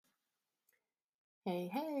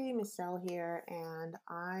Hey, Michelle here, and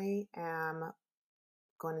I am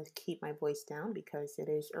going to keep my voice down because it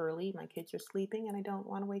is early. My kids are sleeping, and I don't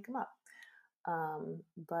want to wake them up.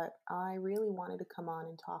 But I really wanted to come on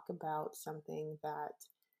and talk about something that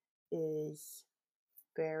is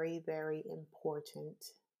very, very important,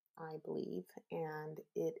 I believe, and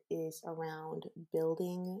it is around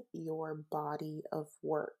building your body of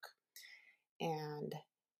work. And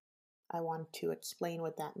I want to explain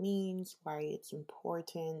what that means, why it's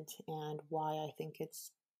important, and why I think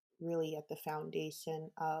it's really at the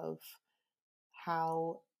foundation of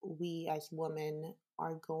how we as women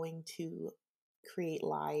are going to create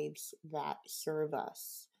lives that serve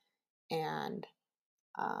us. And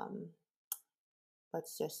um,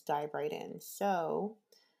 let's just dive right in.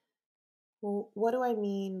 Well, what do I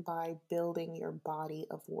mean by building your body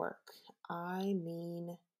of work? I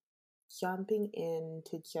mean jumping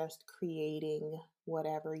into just creating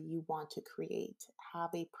whatever you want to create. Have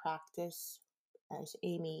a practice, as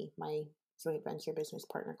Amy, my joint venture business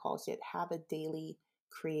partner, calls it, have a daily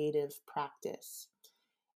creative practice.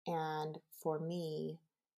 And for me,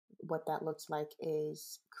 what that looks like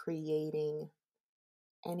is creating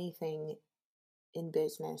anything in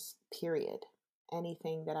business, period.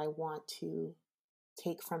 Anything that I want to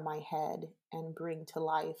take from my head and bring to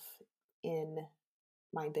life in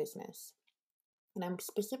my business. And I'm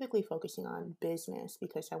specifically focusing on business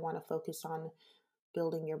because I want to focus on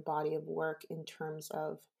building your body of work in terms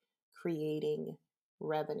of creating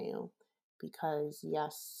revenue. Because,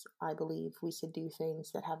 yes, I believe we should do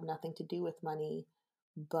things that have nothing to do with money.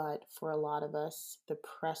 But for a lot of us, the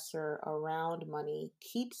pressure around money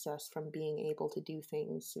keeps us from being able to do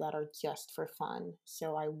things that are just for fun.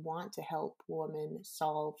 So I want to help women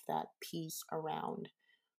solve that piece around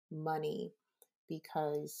money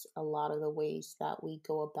because a lot of the ways that we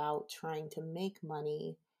go about trying to make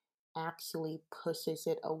money actually pushes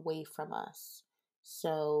it away from us.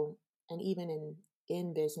 So, and even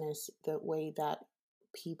in business, the way that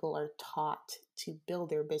people are taught to build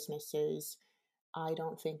their businesses, I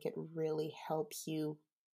don't think it really helps you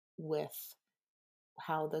with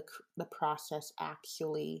how the process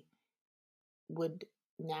actually would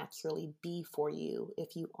naturally be for you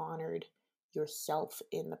if you honored yourself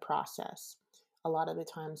in the process. A lot of the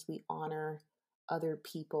times we honor other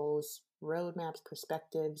people's roadmaps,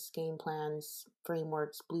 perspectives, game plans,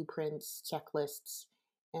 frameworks, blueprints, checklists,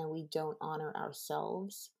 and we don't honor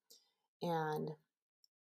ourselves. And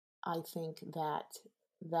I think that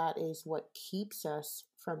that is what keeps us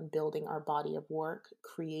from building our body of work,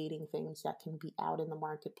 creating things that can be out in the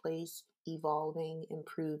marketplace, evolving,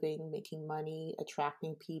 improving, making money,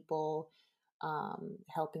 attracting people,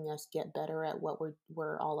 helping us get better at what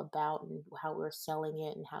we're all about and how we're selling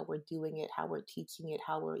it and how we're doing it, how we're teaching it,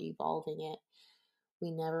 how we're evolving it.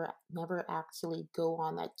 We never actually go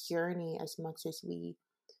on that journey as much as we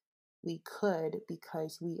could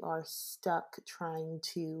because we are stuck trying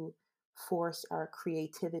to force our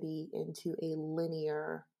creativity into a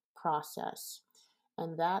linear process.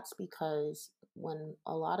 And that's because when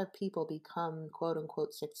a lot of people become quote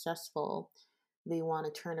unquote successful, they want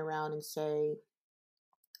to turn around and say,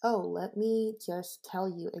 oh, let me just tell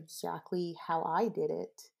you exactly how I did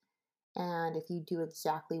it. And if you do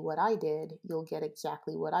exactly what I did, you'll get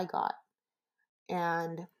exactly what I got.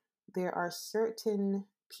 And there are certain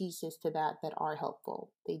pieces to that are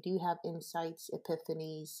helpful. They do have insights,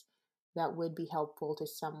 epiphanies that would be helpful to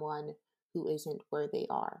someone who isn't where they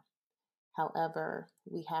are. However,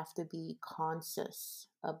 we have to be conscious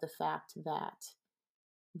of the fact that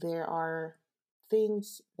there are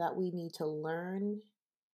things that we need to learn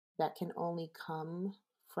that can only come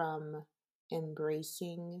from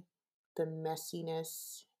embracing the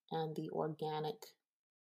messiness and the organic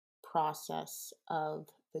process of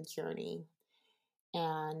the journey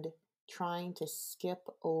and trying to skip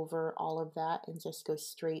over all of that and just go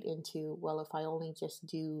straight into, well, if I only just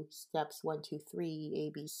do steps one, two,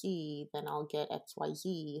 three, ABC, then I'll get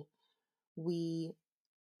XYZ. We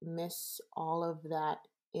miss all of that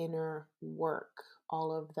inner work,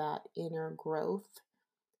 all of that inner growth.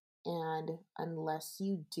 And unless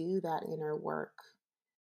you do that inner work,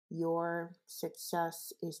 your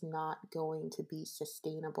success is not going to be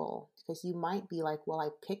sustainable because you might be like, well, I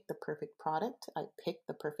picked the perfect product, I picked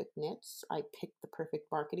the perfect niche, I picked the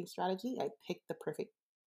perfect marketing strategy, I picked the perfect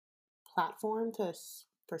platform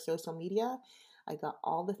for social media. I got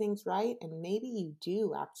all the things right, and maybe you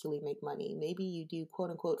do actually make money. Maybe you do quote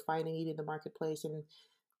unquote find a need in the marketplace and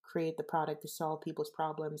create the product to solve people's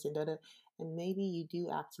problems and and maybe you do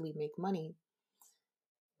actually make money,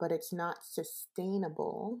 but it's not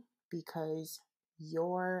sustainable because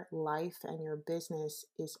your life and your business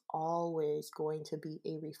is always going to be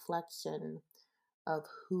a reflection of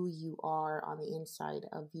who you are on the inside,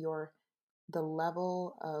 of the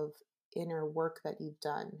level of inner work that you've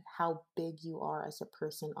done, how big you are as a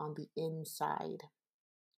person on the inside.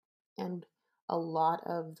 And a lot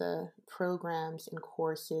of the programs and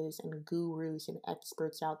courses and gurus and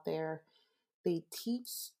experts out there, they teach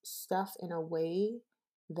stuff in a way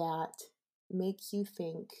that makes you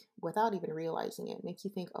think, without even realizing it, makes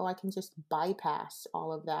you think, oh, I can just bypass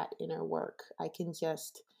all of that inner work. I can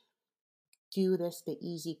just do this the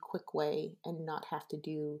easy, quick way and not have to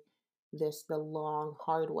do this the long,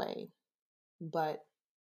 hard way. But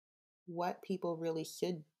what people really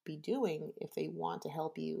should be doing if they want to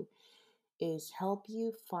help you is help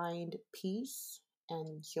you find peace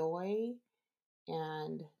and joy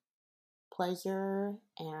and pleasure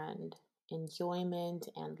and enjoyment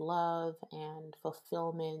and love and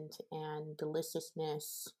fulfillment and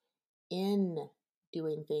deliciousness in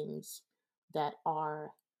doing things that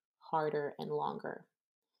are harder and longer,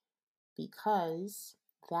 because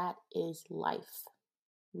that is life.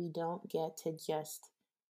 We don't get to just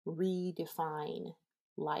redefine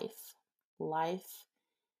life. Life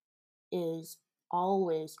is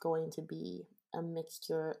always going to be a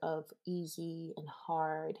mixture of easy and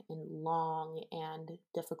hard and long and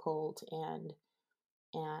difficult, and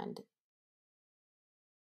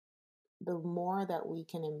the more that we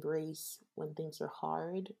can embrace when things are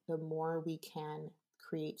hard, the more we can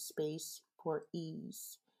create space for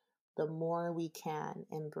ease. The more we can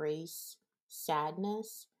embrace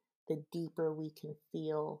sadness, the deeper we can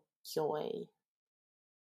feel joy.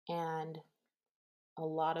 And a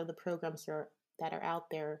lot of the programs that are out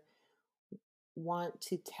there want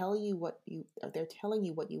to tell you they're telling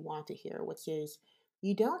you what you want to hear, which is,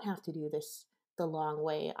 you don't have to do this the long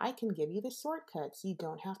way. I can give you the shortcuts. You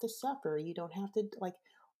don't have to suffer. You don't have to, like,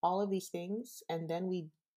 all of these things. And then we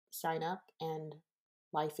sign up and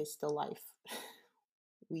life is still life.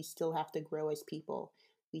 We still have to grow as people.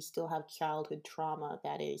 We still have childhood trauma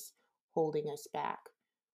that is holding us back.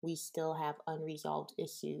 We still have unresolved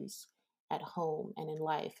issues at home and in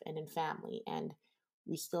life and in family. And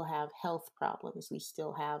we still have health problems. We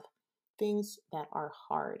still have things that are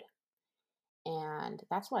hard. And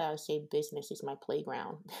that's why I say business is my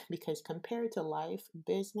playground, because compared to life,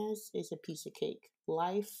 business is a piece of cake.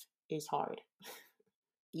 Life is hard.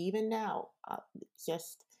 Even now,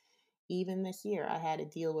 just even this year, I had to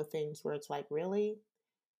deal with things where it's like, really?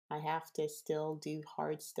 I have to still do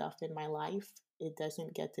hard stuff in my life. It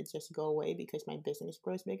doesn't get to just go away because my business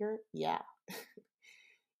grows bigger. Yeah.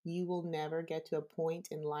 You will never get to a point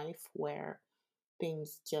in life where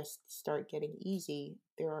things just start getting easy.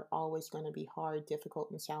 There are always going to be hard, difficult,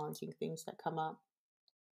 and challenging things that come up.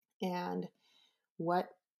 And what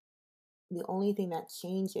the only thing that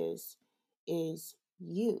changes is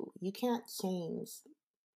you. You can't change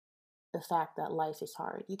the fact that life is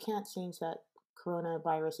hard. You can't change that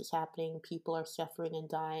coronavirus is happening, people are suffering and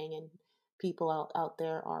dying, and people out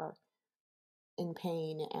there are in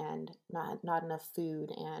pain and not enough food,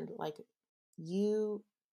 and like, you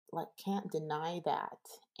like can't deny that.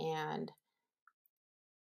 And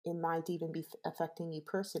it might even be affecting you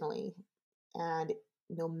personally. And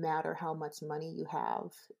no matter how much money you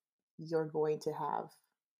have, you're going to have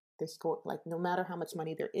like, no matter how much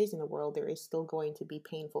money there is in the world, there is still going to be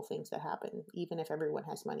painful things that happen. Even if everyone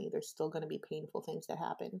has money, there's still going to be painful things that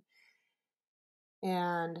happen.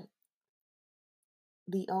 And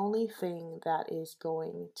the only thing that is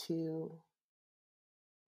going to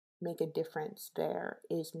make a difference there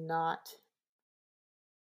is not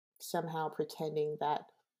somehow pretending that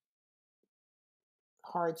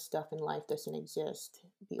hard stuff in life doesn't exist.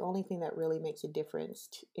 The only thing that really makes a difference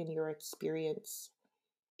in your experience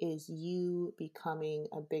is you becoming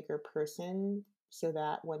a bigger person, so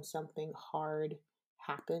that when something hard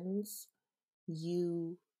happens,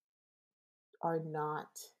 you are not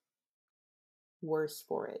worse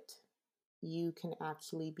for it. You can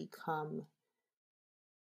actually become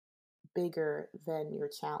bigger than your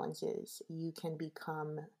challenges. You can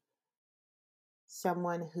become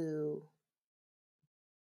someone who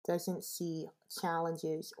doesn't see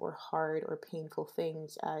challenges or hard or painful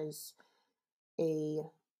things as a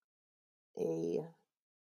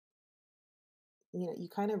you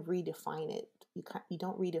kind of redefine it. You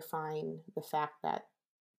don't redefine the fact that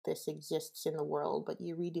this exists in the world, but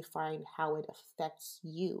you redefine how it affects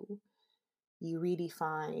you. You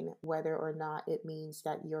redefine whether or not it means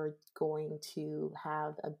that you're going to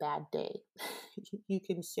have a bad day. You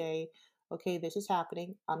can say, okay, this is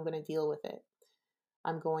happening. I'm going to deal with it.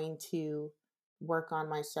 I'm going to work on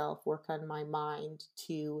myself, work on my mind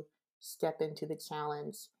to step into the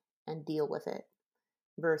challenge and deal with it,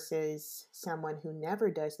 versus someone who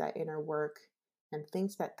never does that inner work and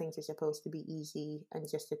thinks that things are supposed to be easy and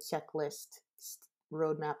just a checklist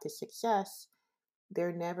roadmap to success.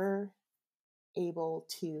 They're never able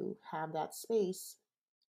to have that space.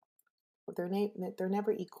 They're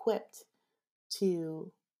never equipped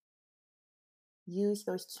to use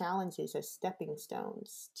those challenges as stepping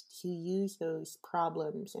stones, to use those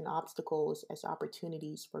problems and obstacles as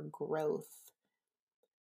opportunities for growth.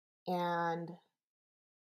 And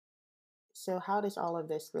so, how does all of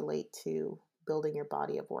this relate to building your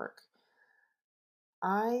body of work?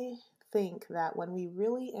 I think that when we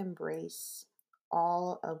really embrace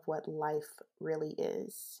all of what life really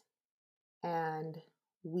is, and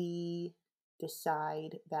we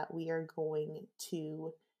decide that we are going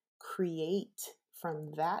to create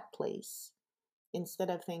from that place,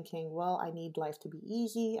 instead of thinking, well, I need life to be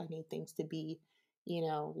easy, I need things to be,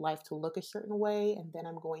 life to look a certain way, and then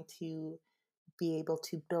I'm going to be able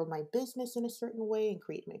to build my business in a certain way and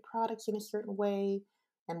create my products in a certain way.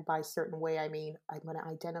 And by certain way, I mean I'm going to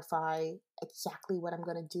identify exactly what I'm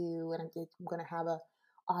going to do, and I'm going to have a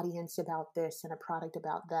audience about this and a product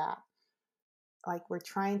about that. Like, we're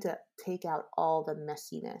trying to take out all the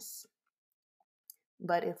messiness.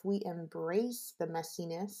 But if we embrace the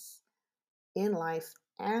messiness in life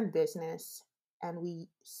and business, and we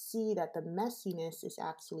see that the messiness is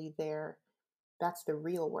actually there, that's the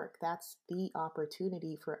real work. That's the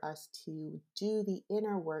opportunity for us to do the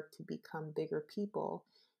inner work to become bigger people,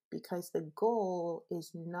 because the goal is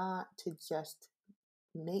not to just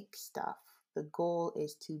make stuff. The goal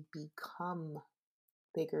is to become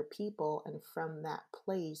bigger people. And from that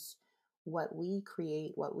place, what we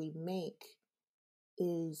create, what we make,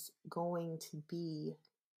 is going to be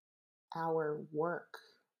our work.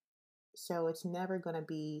 So it's never going to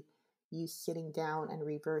be you sitting down and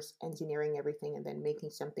reverse engineering everything and then making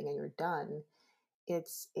something and you're done.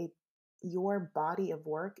 It's a Your body of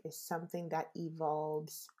work is something that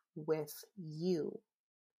evolves with you.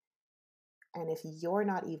 And if you're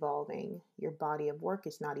not evolving, your body of work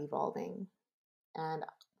is not evolving. And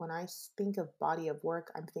when I think of body of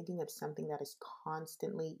work, I'm thinking of something that is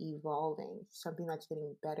constantly evolving, something that's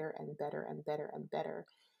getting better and better and better and better.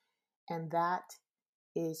 And that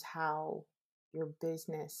is how your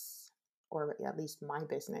business, or at least my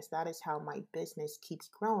business, that is how my business keeps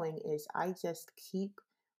growing, is I just keep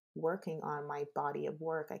working on my body of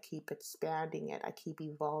work. I keep expanding it. I keep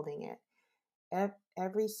evolving it.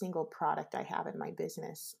 Every single product I have in my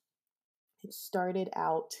business, it started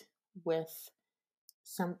out with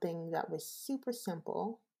something that was super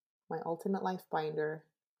simple, my Ultimate Life Binder,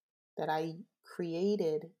 that I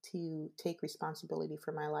created to take responsibility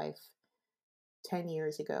for my life 10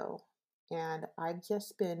 years ago. And I've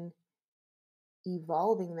just been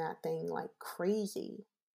evolving that thing like crazy.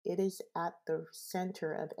 It is at the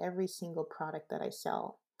center of every single product that I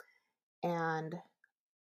sell. And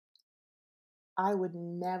I would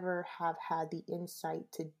never have had the insight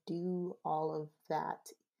to do all of that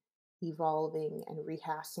evolving and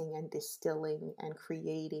rehashing and distilling and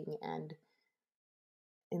creating and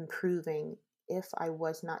improving if I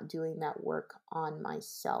was not doing that work on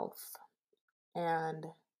myself. And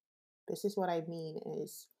this is what I mean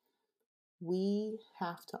is, we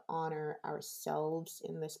have to honor ourselves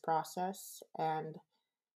in this process. And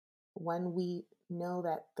when we know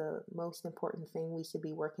that the most important thing we should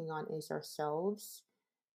be working on is ourselves,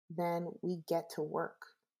 then we get to work.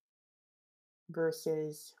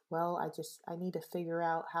 Versus, well, I need to figure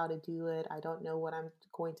out how to do it. I don't know what I'm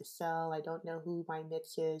going to sell. I don't know who my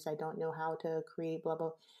niche is. I don't know how to create blah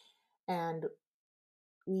blah. And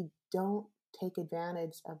we don't take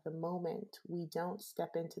advantage of the moment. We don't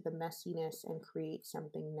step into the messiness and create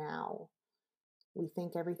something now. We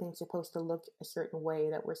think everything's supposed to look a certain way,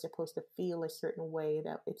 that we're supposed to feel a certain way,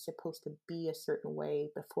 that it's supposed to be a certain way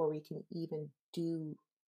before we can even do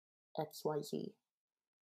XYZ.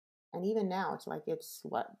 And even now, it's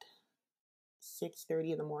what,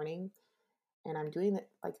 6:30 in the morning, and I'm doing it.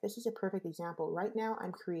 Like, this is a perfect example. Right now,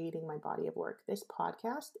 I'm creating my body of work. This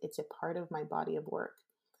podcast, it's a part of my body of work.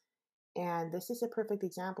 And this is a perfect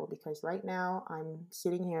example because right now I'm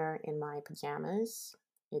sitting here in my pajamas.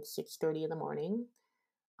 It's 6:30 in the morning.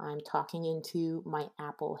 I'm talking into my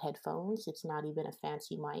Apple headphones. It's not even a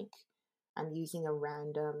fancy mic. I'm using a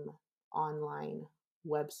random online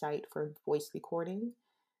website for voice recording.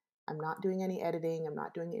 I'm not doing any editing. I'm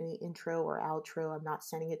not doing any intro or outro. I'm not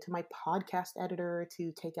sending it to my podcast editor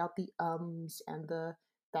to take out the ums and the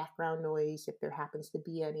background noise if there happens to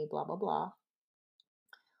be any, blah, blah, blah.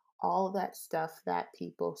 All that stuff that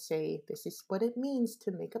people say this is what it means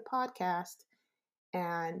to make a podcast.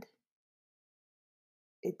 And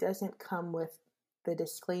it doesn't come with the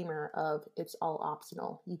disclaimer of it's all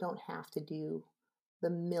optional. You don't have to do the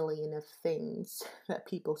million of things that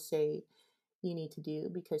people say you need to do,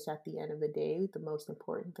 because at the end of the day, the most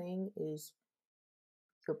important thing is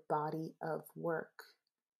your body of work,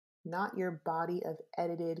 not your body of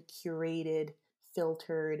edited, curated,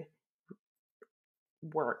 filtered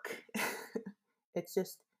work. It's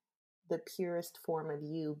just the purest form of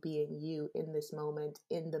you being you in this moment,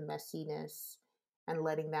 in the messiness, and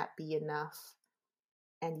letting that be enough.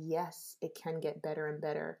 And yes, it can get better and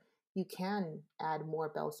better. You can add more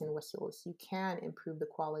bells and whistles. You can improve the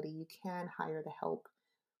quality. You can hire the help.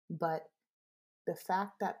 But the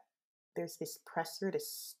fact that there's this pressure to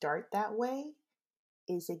start that way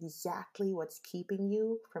is exactly what's keeping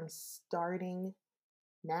you from starting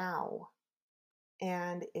now.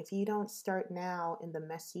 And if you don't start now in the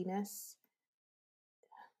messiness,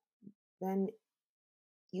 then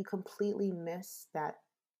you completely miss that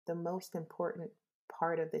the most important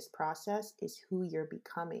part of this process is who you're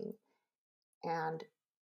becoming. And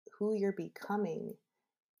who you're becoming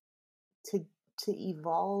to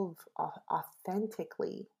evolve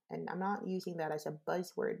authentically, and I'm not using that as a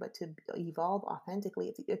buzzword, but to evolve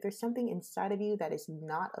authentically. If there's something inside of you that is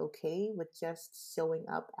not okay with just showing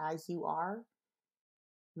up as you are,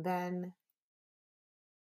 then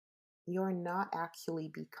you're not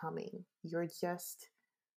actually becoming. You're just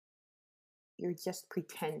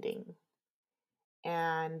pretending.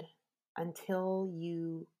 And until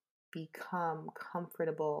you become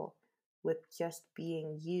comfortable with just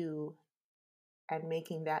being you and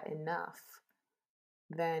making that enough,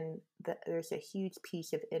 then there's a huge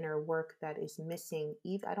piece of inner work that is missing.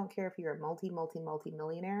 I don't care if you're a multi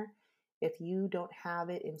millionaire. If you don't have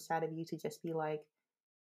it inside of you to just be like,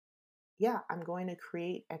 yeah, I'm going to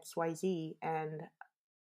create XYZ, and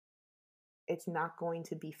it's not going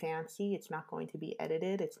to be fancy. It's not going to be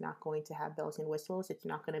edited. It's not going to have bells and whistles. It's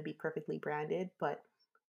not going to be perfectly branded, but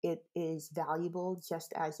it is valuable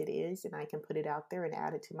just as it is. And I can put it out there and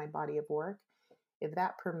add it to my body of work. If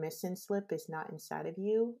that permission slip is not inside of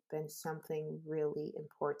you, then something really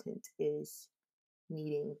important is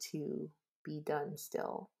needing to be done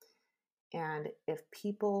still. And if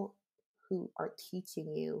people who are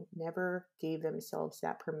teaching you never gave themselves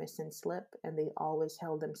that permission slip and they always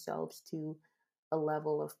held themselves to a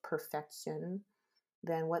level of perfection,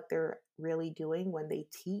 then what they're really doing when they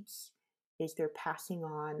teach is they're passing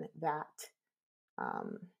on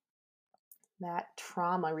um, that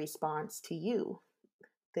trauma response to you.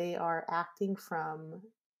 They are acting from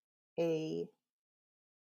a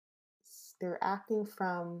they're acting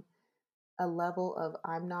from a level of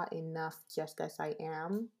I'm not enough just as I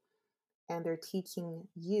am, and they're teaching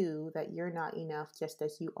you that you're not enough just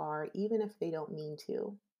as you are, even if they don't mean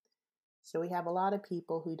to. So we have a lot of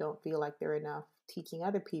people who don't feel like they're enough teaching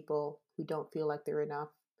other people who don't feel like they're enough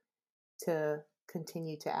to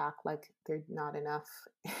continue to act like they're not enough.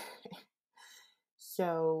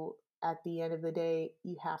 So at the end of the day,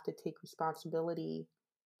 you have to take responsibility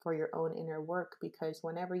for your own inner work, because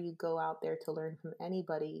whenever you go out there to learn from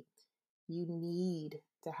anybody, you need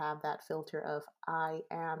to have that filter of I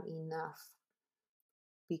am enough,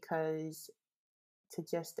 because to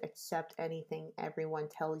just accept anything anyone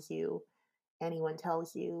tells you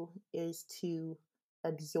is to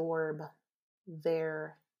absorb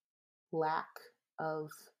their lack of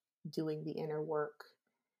doing the inner work.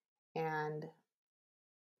 And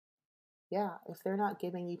yeah, if they're not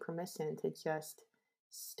giving you permission to just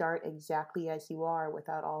start exactly as you are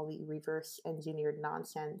without all the reverse engineered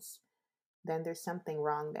nonsense, then there's something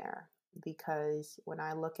wrong there. Because when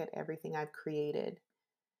I look at everything I've created,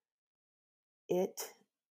 it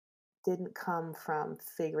didn't come from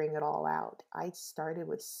figuring it all out. I started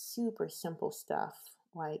with super simple stuff,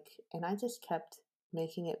 and I just kept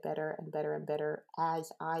making it better and better and better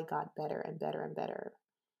as I got better and better and better.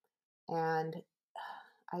 And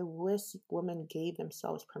I wish women gave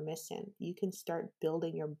themselves permission. You can start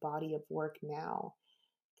building your body of work now.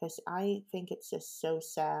 Because I think it's just so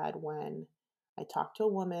sad when I talk to a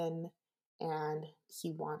woman and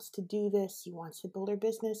she wants to do this, she wants to build her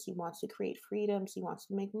business, she wants to create freedom, she wants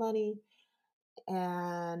to make money.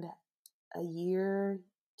 And a year,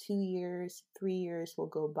 2 years, 3 years will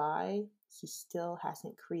go by. She still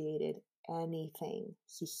hasn't created anything.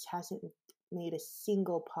 She hasn't made a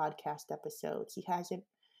single podcast episode. She hasn't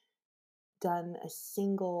done a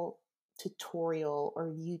single tutorial or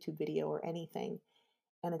YouTube video or anything.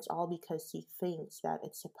 And it's all because she thinks that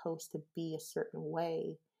it's supposed to be a certain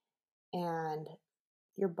way. And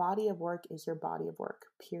your body of work is your body of work,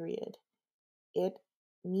 period. It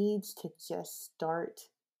needs to just start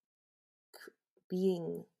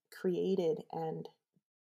being created and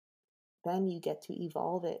then you get to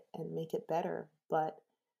evolve it and make it better. But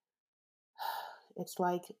it's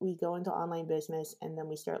like we go into online business and then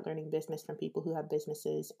we start learning business from people who have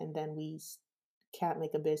businesses, and then can't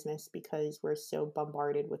make a business because we're so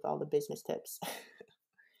bombarded with all the business tips.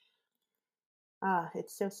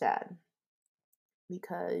 It's so sad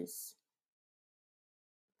because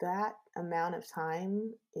that amount of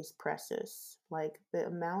time is precious. Like the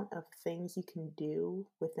amount of things you can do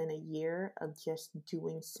within a year of just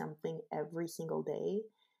doing something every single day,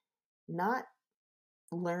 not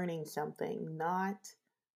learning something, not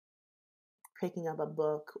picking up a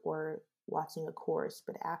book or watching a course,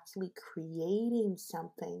 but actually creating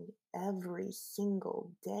something every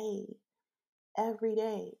single day, every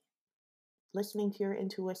day. Listening to your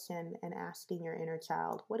intuition and asking your inner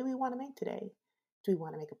child, what do we want to make today? Do we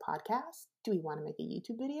want to make a podcast? Do we want to make a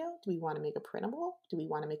YouTube video? Do we want to make a printable? Do we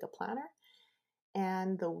want to make a planner?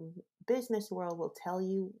 And the business world will tell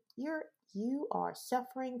you you are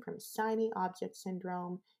suffering from shiny object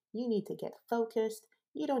syndrome. You need to get focused.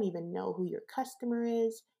 You don't even know who your customer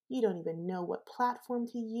is. You don't even know what platform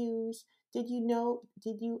to use. Did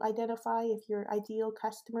you identify if your ideal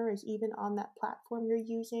customer is even on that platform you're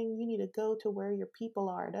using? You need to go to where your people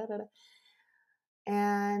are. Da, da, da.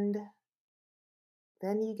 And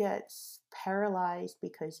then you get paralyzed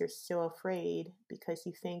because you're so afraid, because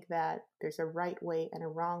you think that there's a right way and a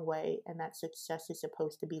wrong way, and that success is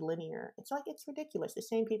supposed to be linear. It's like, it's ridiculous. The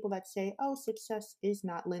same people that say, oh, success is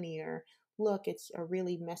not linear, look, it's a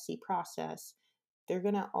really messy process, they're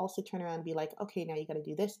going to also turn around and be like, okay, now you got to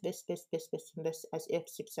do this, and this, as if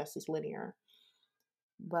success is linear.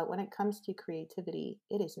 But when it comes to creativity,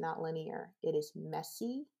 it is not linear. It is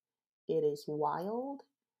messy. It is wild.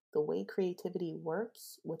 The way creativity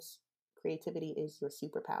works, which creativity is your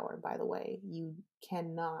superpower, by the way, you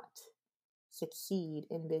cannot succeed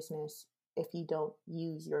in business if you don't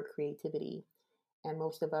use your creativity. And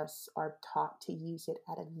most of us are taught to use it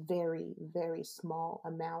at a very, very small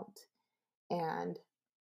amount. And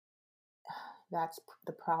that's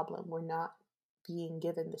the problem. We're not being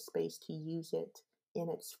given the space to use it in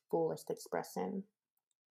its fullest expression.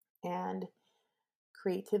 And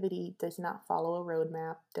creativity does not follow a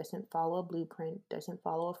roadmap, doesn't follow a blueprint, doesn't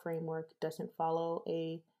follow a framework, doesn't follow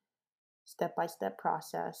a step by step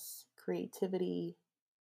process. Creativity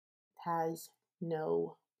has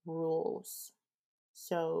no rules.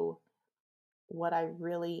 So, what I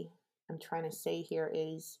really am trying to say here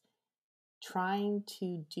is trying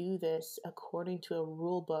to do this according to a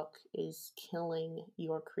rule book is killing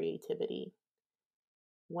your creativity.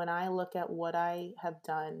 When I look at what I have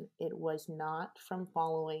done, it was not from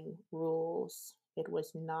following rules. It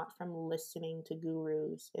was not from listening to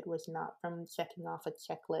gurus. It was not from checking off a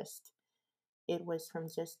checklist. It was from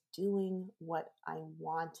just doing what I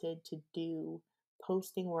wanted to do,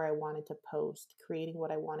 posting where I wanted to post, creating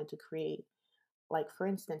what I wanted to create. Like, for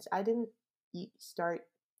instance, I didn't start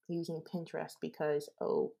using Pinterest because,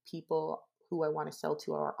 oh, people who I want to sell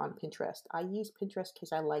to are on Pinterest. I use Pinterest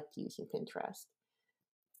because I liked using Pinterest.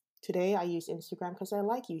 Today, I use Instagram because I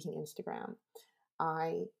like using Instagram.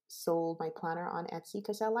 I sold my planner on Etsy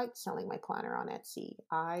because I like selling my planner on Etsy.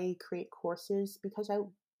 I create courses because I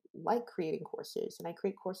like creating courses, and I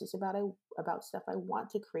create courses about stuff I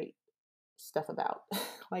want to create stuff about.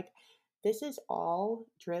 Like, this is all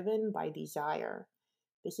driven by desire.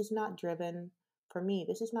 This is not driven, for me,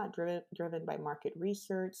 this is not driven by market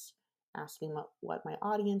research, asking what my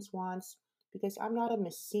audience wants, because I'm not a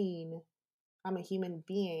machine. I'm a human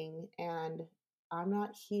being, and I'm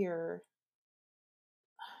not here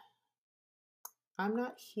I'm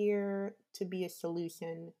not here to be a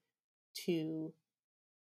solution to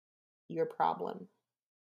your problem.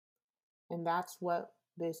 And that's what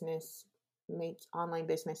business makes online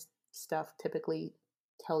business stuff typically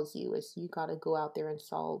tells you, is you got to go out there and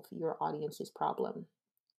solve your audience's problem.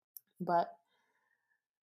 But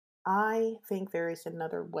I think there is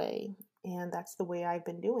another way, and that's the way I've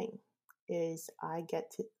been doing, is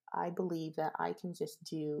I believe that I can just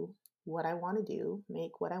do what I want to do,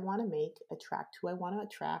 make what I want to make, attract who I want to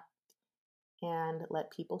attract, and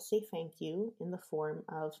let people say thank you in the form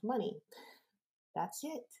of money. That's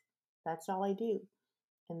it. That's all I do.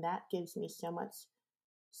 And that gives me so much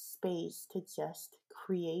space to just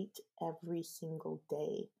create every single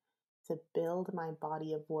day, to build my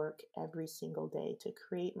body of work every single day, to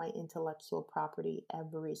create my intellectual property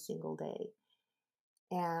every single day.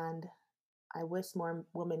 And I wish more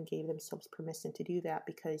women gave themselves permission to do that,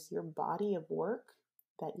 because your body of work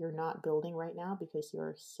that you're not building right now because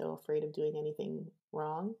you're so afraid of doing anything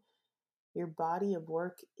wrong, your body of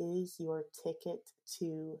work is your ticket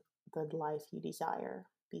to the life you desire.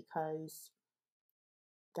 Because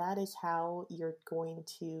that is how you're going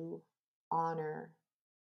to honor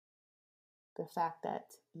the fact that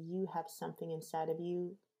you have something inside of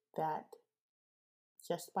you that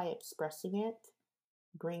just by expressing it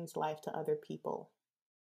brings life to other people.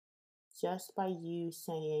 Just by you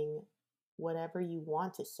saying whatever you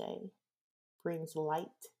want to say brings light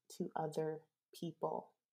to other people.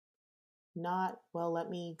 Not, well, let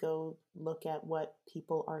me go look at what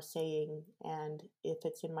people are saying, and if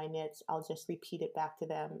it's in my niche, I'll just repeat it back to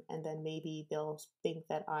them, and then maybe they'll think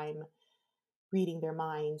that I'm reading their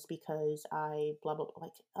minds because I blah blah blah.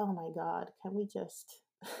 Like, oh my God, can we just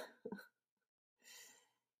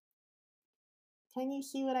can you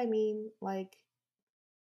see what I mean? Like,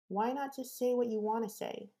 why not just say what you want to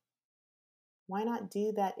say? Why not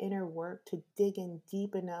do that inner work to dig in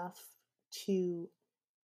deep enough to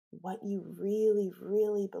what you really,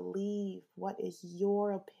 really believe? What is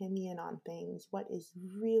your opinion on things? What is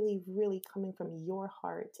really, really coming from your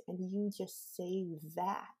heart? And you just say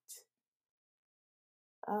that.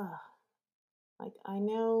 Ugh. Like, I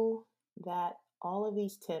know that all of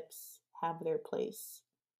these tips have their place,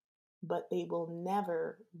 but they will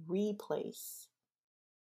never replace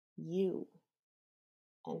you.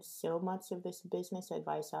 And so much of this business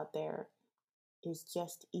advice out there is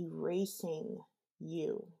just erasing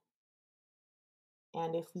you.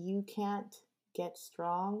 And if you can't get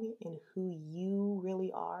strong in who you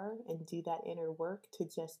really are and do that inner work to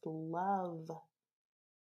just love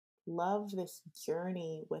this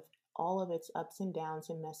journey with all of its ups and downs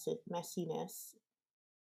and messiness.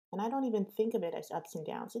 And I don't even think of it as ups and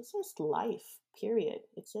downs. It's just life, period.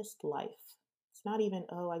 It's just life. It's not even,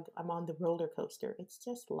 oh, I'm on the roller coaster. It's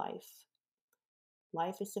just life.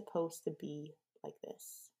 Life is supposed to be like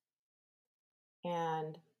this.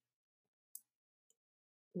 And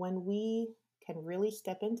when we can really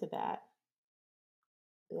step into that,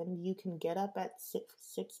 then you can get up at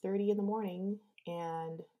 6:30 in the morning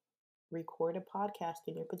and record a podcast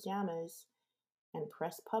in your pajamas and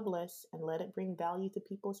press publish and let it bring value to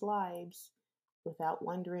people's lives without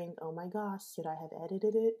wondering, oh my gosh, should I have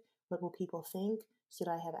edited it? What will people think? Should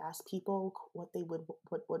I have asked people what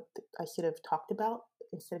I should have talked about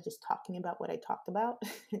instead of just talking about what I talked about?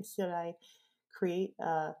 And should I create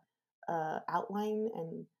a outline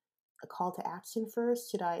and a call to action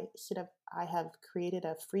first? Should I have created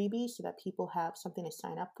a freebie so that people have something to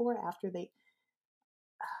sign up for after they?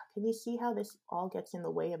 Can you see how this all gets in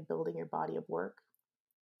the way of building your body of work?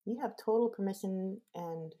 You have total permission,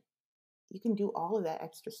 and you can do all of that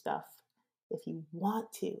extra stuff if you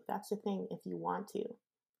want to. That's the thing, if you want to.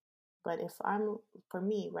 But for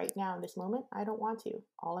me, right now in this moment, I don't want to.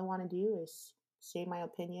 All I want to do is say my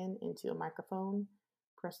opinion into a microphone,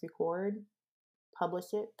 press record,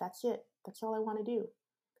 publish it. That's it. That's all I want to do.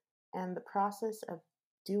 And the process of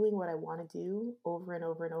doing what I want to do over and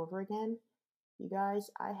over and over again, you guys,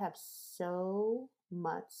 I have so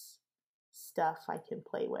much stuff I can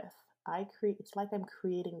play with. It's like I'm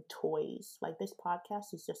creating toys. Like, this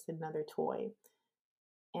podcast is just another toy.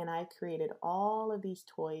 And I created all of these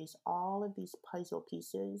toys, all of these puzzle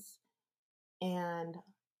pieces, and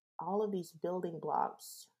all of these building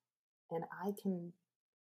blocks. And I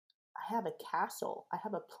have a castle, I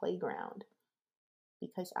have a playground,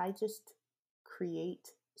 because I just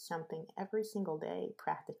create something every single day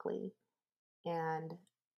practically. And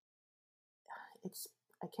it's,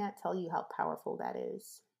 I can't tell you how powerful that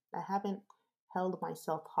is. I haven't held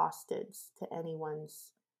myself hostage to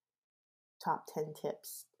anyone's top 10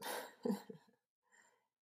 tips.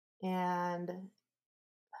 And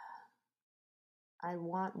I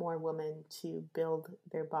want more women to build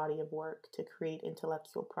their body of work, to create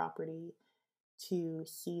intellectual property, to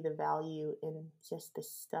see the value in just the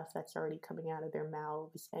stuff that's already coming out of their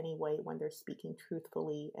mouths anyway when they're speaking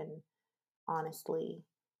truthfully and honestly.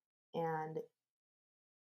 And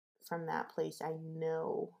from that place, I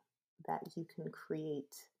know that you can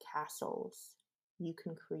create castles, you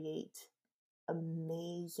can create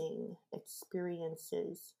amazing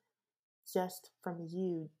experiences just from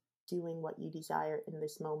you doing what you desire in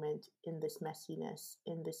this moment, in this messiness,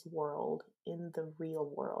 in this world, in the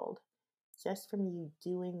real world. Just from you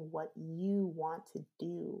doing what you want to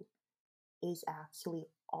do is actually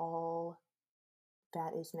all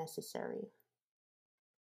that is necessary.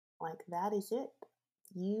 Like, that is it.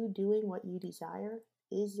 You doing what you desire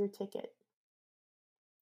is your ticket.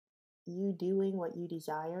 You doing what you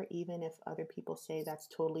desire, even if other people say that's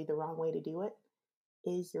totally the wrong way to do it,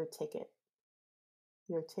 is your ticket.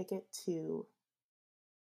 Your ticket to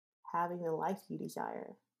having the life you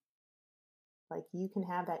desire. Like, you can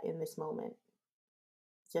have that in this moment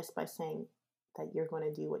just by saying that you're going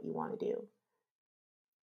to do what you want to do.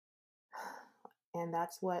 And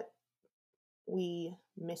that's what we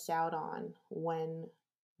miss out on when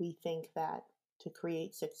we think that to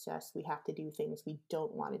create success we have to do things we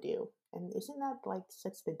don't want to do. And isn't that like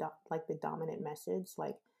such like the dominant message?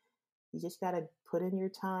 Like you just got to put in your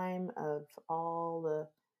time of all the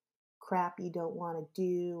crap you don't want to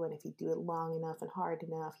do, and if you do it long enough and hard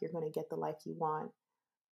enough you're going to get the life you want.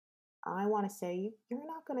 I want to say you're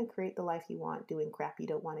not going to create the life you want doing crap you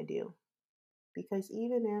don't want to do. Because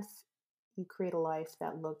even if you create a life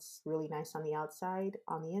that looks really nice on the outside,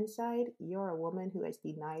 on the inside, you're a woman who has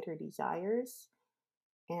denied her desires,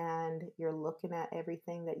 and you're looking at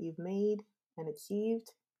everything that you've made and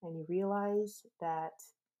achieved, and you realize that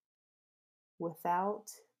without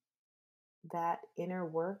that inner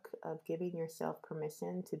work of giving yourself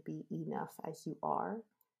permission to be enough as you are,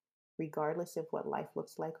 regardless of what life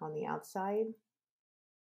looks like on the outside,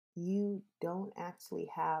 you don't actually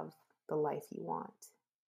have the life you want.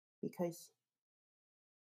 Because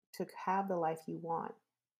to have the life you want,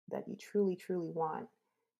 that you truly, truly want,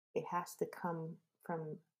 it has to come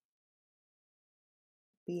from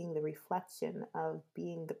being the reflection of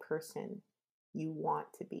being the person you want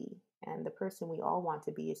to be. And the person we all want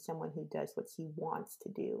to be is someone who does what she wants to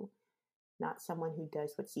do, not someone who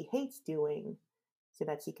does what she hates doing so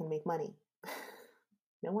that she can make money.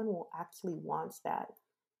 No one will actually wants that.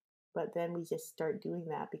 But then we just start doing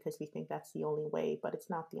that because we think that's the only way, but it's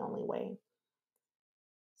not the only way.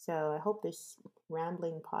 So I hope this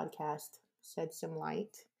rambling podcast shed some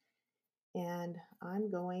light, and I'm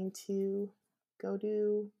going to go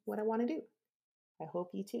do what I want to do. I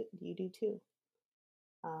hope you do too.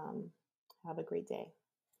 Have a great day.